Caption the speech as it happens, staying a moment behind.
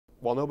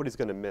while nobody's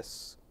going to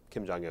miss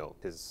Kim Jong-il,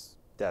 his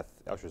death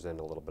ushers in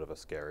a little bit of a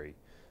scary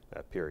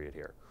period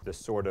here. This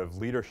sort of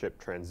leadership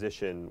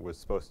transition was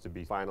supposed to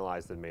be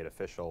finalized and made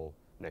official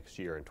next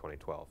year in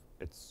 2012.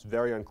 It's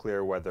very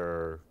unclear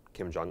whether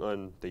Kim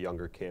Jong-un, the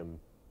younger Kim,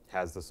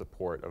 has the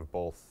support of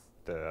both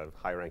the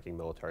high-ranking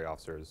military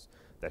officers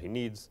that he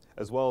needs,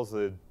 as well as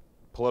the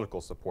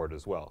political support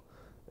as well.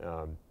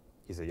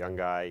 He's a young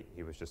guy.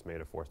 He was just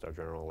made a 4-star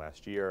general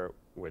last year,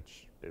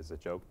 which is a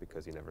joke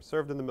because he never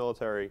served in the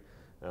military.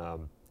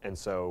 And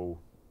so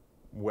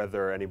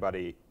whether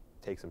anybody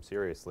takes him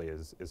seriously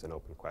is an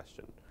open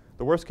question.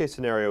 The worst case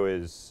scenario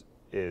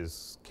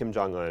is Kim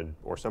Jong-un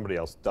or somebody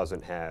else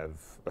doesn't have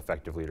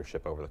effective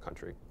leadership over the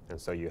country. And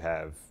so you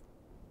have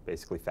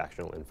basically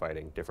factional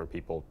infighting, different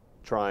people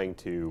trying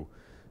to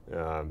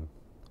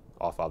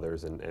off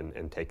others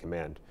and take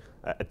command.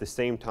 At the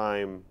same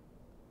time,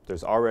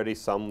 there's already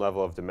some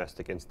level of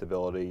domestic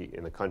instability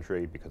in the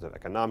country because of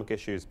economic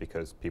issues,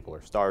 because people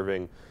are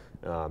starving.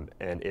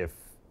 And if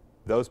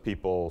those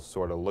people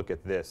sort of look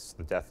at this,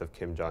 the death of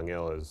Kim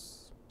Jong-il,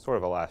 as sort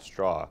of a last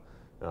straw,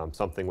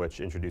 something which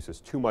introduces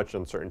too much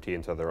uncertainty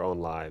into their own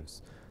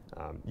lives,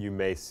 you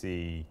may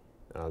see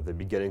the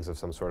beginnings of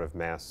some sort of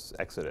mass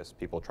exodus,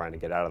 people trying to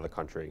get out of the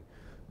country,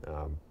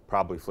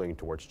 probably fleeing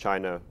towards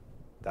China.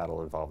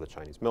 That'll involve the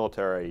Chinese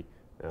military.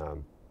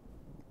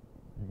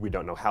 We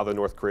don't know how the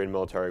North Korean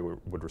military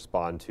would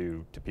respond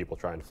to people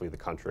trying to flee the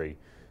country,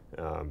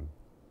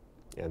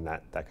 and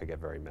that could get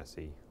very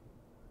messy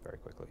very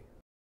quickly.